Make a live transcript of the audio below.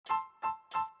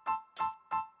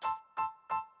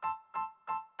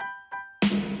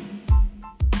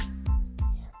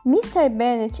Mr.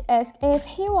 Bennet asked if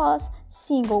he was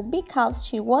single because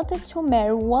she wanted to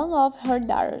marry one of her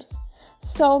daughters.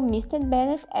 So Mr.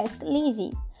 Bennet asked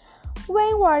Lizzie,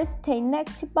 "When was the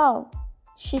next ball?"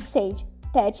 She said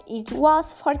that it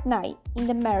was fortnight in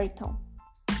the marathon.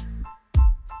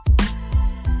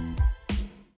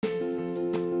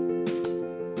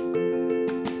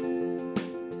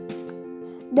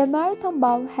 The marathon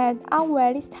ball had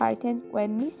already started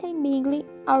when Mr. Bingley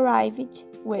arrived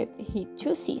with his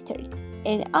two sisters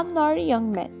and another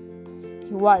young man.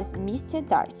 He was Mr.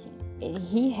 Darcy, and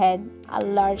he had a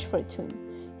large fortune.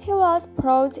 He was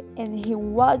proud and he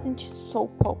wasn't so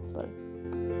popular.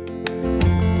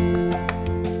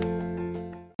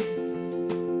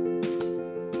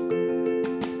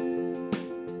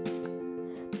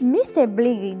 Mr.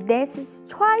 Bingley danced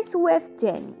twice with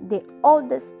Jenny, the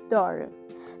oldest daughter.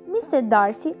 Mr.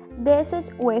 Darcy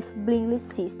danced with Bingley's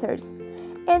sisters,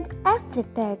 and after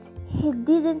that he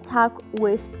didn't talk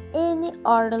with any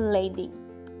other lady.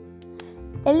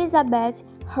 Elizabeth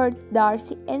heard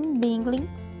Darcy and Bingley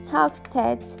talk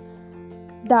that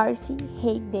Darcy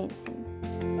hated dancing.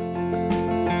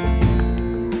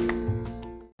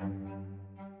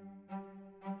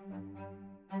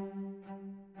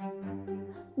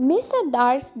 Mr.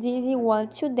 Darcy didn't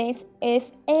want to dance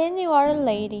with any other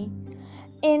lady,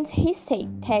 and he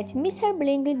said that Mr.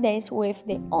 Bingley danced with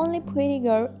the only pretty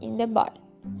girl in the bar.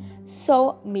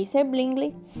 So Mr.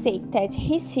 Bingley said that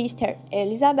his sister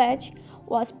Elizabeth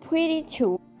was pretty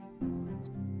too.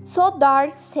 So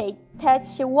Darcy said that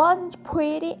she wasn't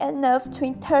pretty enough to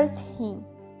interest him.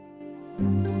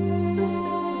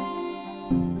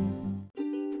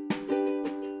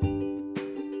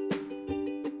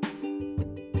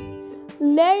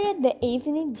 Later that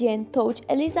evening, Jane told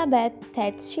Elizabeth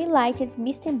that she liked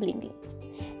Mr. Bingley,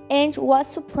 and was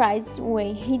surprised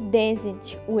when he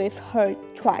danced with her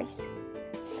twice.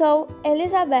 So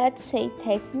Elizabeth said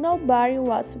that nobody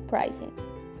was surprised.